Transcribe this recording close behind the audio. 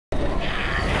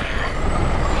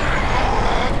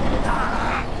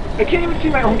I can't even see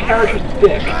my own character's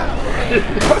dick. This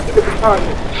is fucking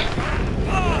retarded.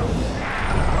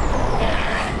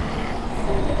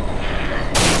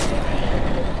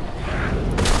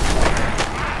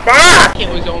 It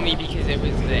was only because it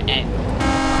was the end.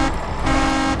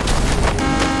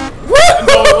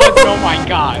 No, it wasn't. Oh my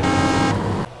god.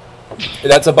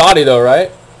 That's a body though,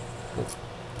 right?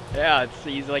 Yeah,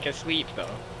 he's like asleep though.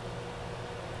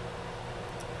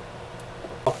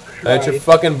 That's your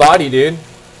fucking body, dude.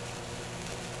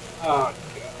 Oh,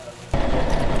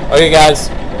 God. Okay, guys.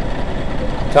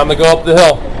 Time to go up the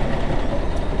hill.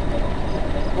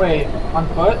 Wait, on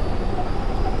foot?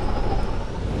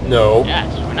 No.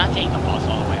 Yes, we're not taking the boss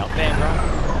all the way up there, bro.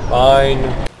 Fine.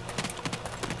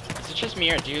 Is it just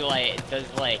me or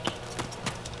does like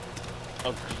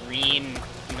a green,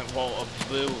 well, a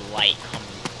blue light come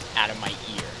out of my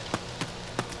ear?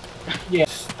 Yeah.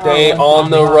 Stay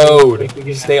on the road.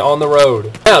 Stay on the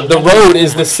road. Yeah, the road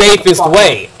is the safest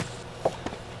way.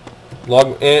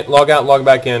 Log in, log out, log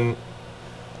back in.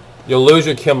 You'll lose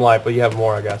your Kim light, but you have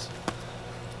more, I guess.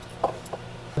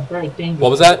 Very dangerous. What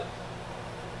was that?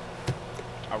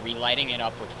 Are we lighting it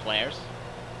up with flares?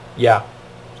 Yeah.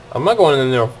 I'm not going in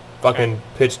there fucking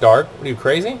pitch dark. What are you,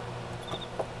 crazy?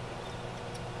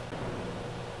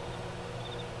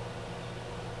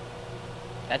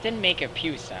 That didn't make a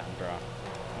pew sound, bro.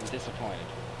 I'm disappointed.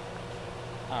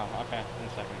 Oh, okay. 1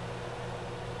 second.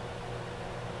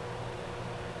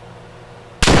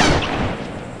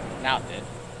 Now it did.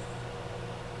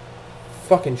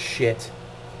 Fucking shit.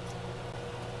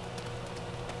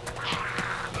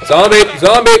 Zombie!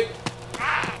 Zombie!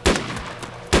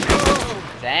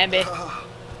 Zombie!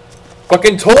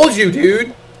 Fucking told you,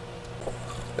 dude!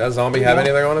 Does that zombie have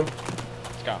anything on him?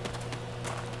 Let's go.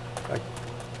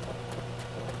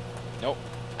 Nope.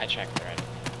 I checked already.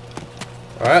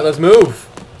 Alright, let's move.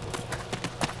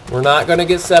 We're not gonna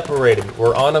get separated.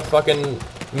 We're on a fucking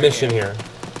mission here.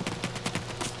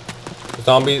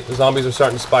 The zombies are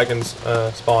starting to spike and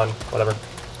spawn. Whatever.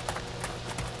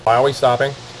 Why are we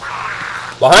stopping?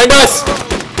 Behind us!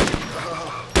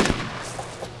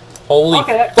 Holy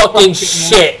fucking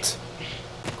shit!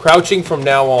 Crouching from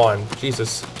now on.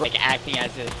 Jesus. Like acting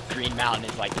as if Green Mountain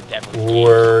is like the devil's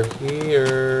We're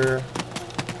here.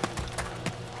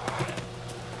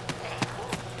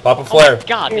 Pop a flare. Oh my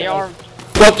god, they are...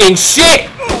 Fucking shit!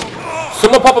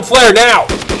 Someone pop a flare now!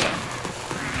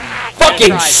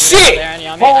 Fucking shit!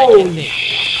 Holy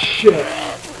shit!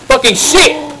 Fucking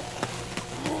shit!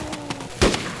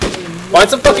 Find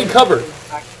some fucking cover.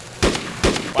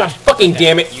 Gosh, fucking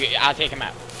damn it. I'll take him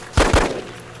out.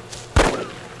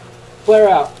 Flare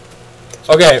out.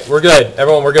 Okay, we're good.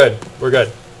 Everyone, we're good. We're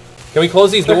good. Can we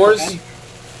close these doors?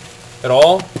 At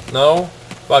all? No?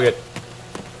 Fuck it.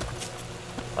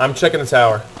 I'm checking the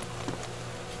tower.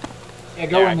 Yeah,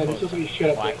 go in there. This is what you should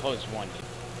have done. I done. closed one.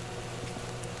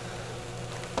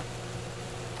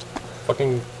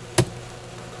 Fucking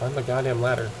climb the goddamn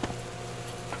ladder.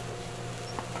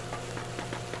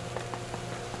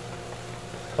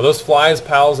 Are those flies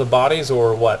pals of bodies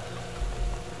or what?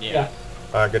 Yeah.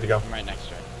 Alright, good to go. I'm right next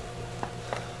to it.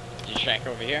 Did you check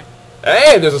over here?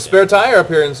 Hey, there's a spare tire up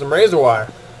here and some razor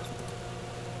wire.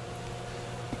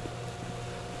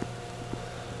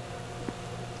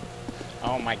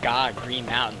 Oh my god, Green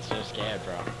Mountain's so scared,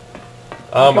 bro.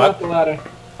 Come up the ladder.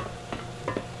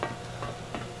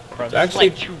 Bro, this actually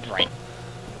is like too bright.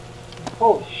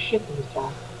 Holy shit, this is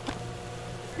tall.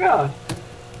 God.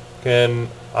 Can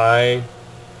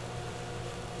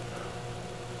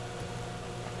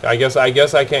I guess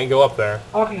I can't go up there.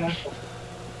 Okay.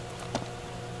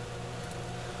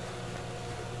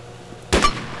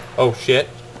 Oh shit.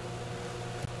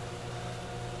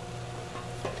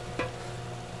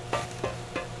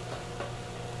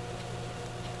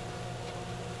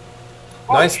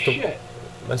 Oh, Nice shit.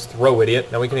 Nice throw,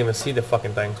 idiot. Now we can even see the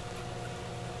fucking thing.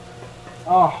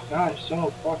 Oh, God,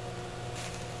 so fucked.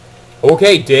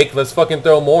 Okay, Dick, let's fucking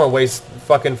throw more and waste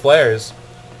fucking flares.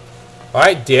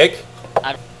 Alright, Dick.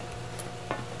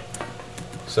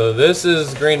 So this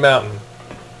is Green Mountain.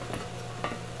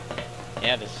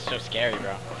 Yeah, this is so scary,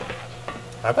 bro.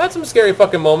 I've had some scary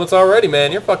fucking moments already,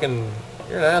 man. You're an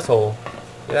asshole.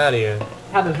 Get out of here.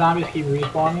 How the zombies keep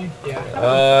respawning?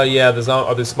 Yeah. Yeah,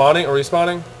 are they spawning or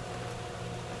respawning?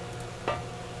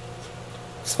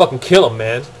 Let's fucking kill them,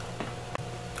 man.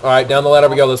 Alright, down the ladder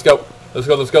we go. Let's go. Let's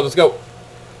go, let's go, let's go.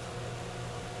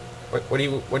 What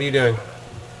are you doing?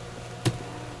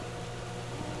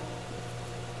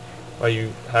 Are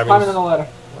you having... Climbing on the ladder.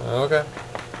 Okay.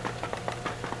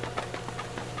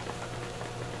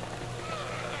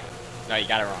 No, you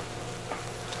got it wrong.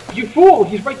 You fool!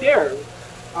 He's right there.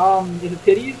 Is it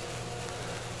titties?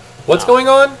 What's going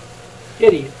on?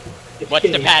 Kitties. What's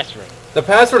the password? The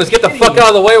password is get the fuck out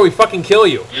of the way or we fucking kill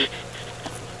you.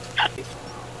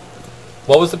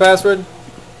 What was the password?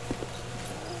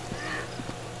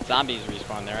 Zombies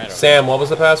respawn there. I don't Sam, what was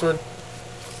the password?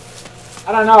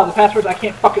 I don't know. The password I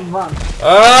can't fucking run.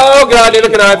 Oh god, neither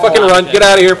can I. Fucking run. Get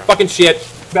out of here. Fucking shit.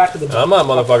 Back to the bus. Come on,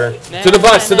 motherfucker. To the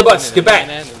bus. To the bus. Get back.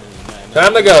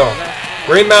 Time to go.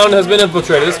 Green Mountain has been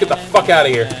infiltrated. Let's get the fuck out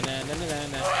of here.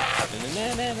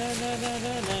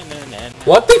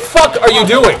 What the fuck are you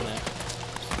doing?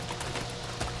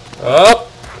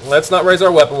 Oh, let's not raise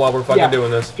our weapon while we're fucking doing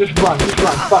this. Just run. Just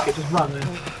run. Fuck it. Just run,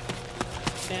 man.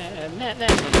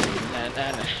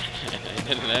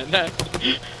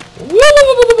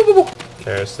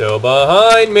 They're still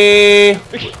behind me.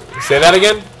 Say that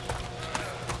again.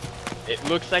 It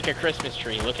looks like a Christmas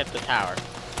tree. Look at the tower.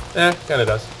 Kinda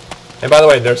does. And by the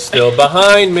way, they're still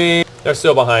behind me. They're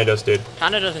still behind us, dude.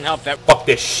 Kinda doesn't help that. Fuck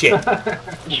this shit.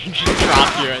 You just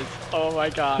dropped yours. Oh my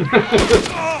god.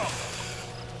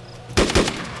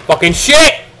 Fucking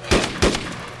shit!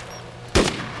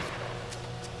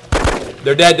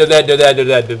 They're dead, they're dead, they're dead, they're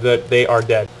dead, they're dead. They are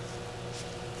dead.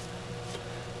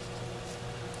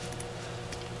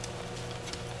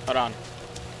 Hold on.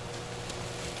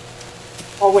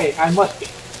 Oh wait, I must be.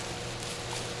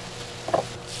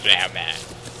 Slayer-man.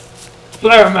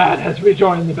 Slayer-man has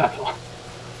rejoined the battle.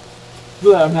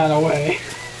 Slayer-man away.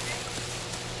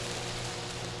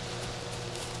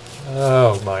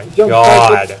 Oh my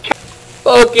god.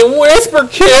 Fucking whisper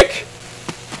kick!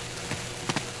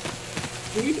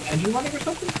 Do you need engine running or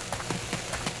something?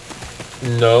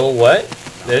 No, what?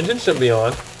 The engine should be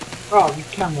on. Oh, you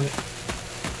can run it.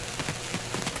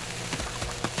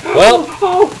 Well,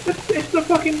 oh, it's the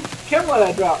fucking camera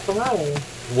I dropped from earlier.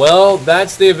 well,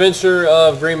 that's the adventure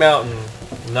of Green Mountain.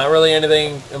 Not really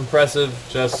anything impressive,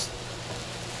 just...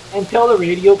 Until the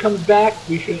radio comes back,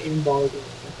 we shouldn't even bother doing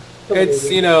it.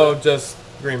 It's, you know, just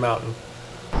Green Mountain.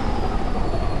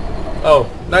 Oh,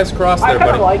 nice cross there, I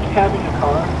kind buddy. of like having a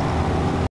car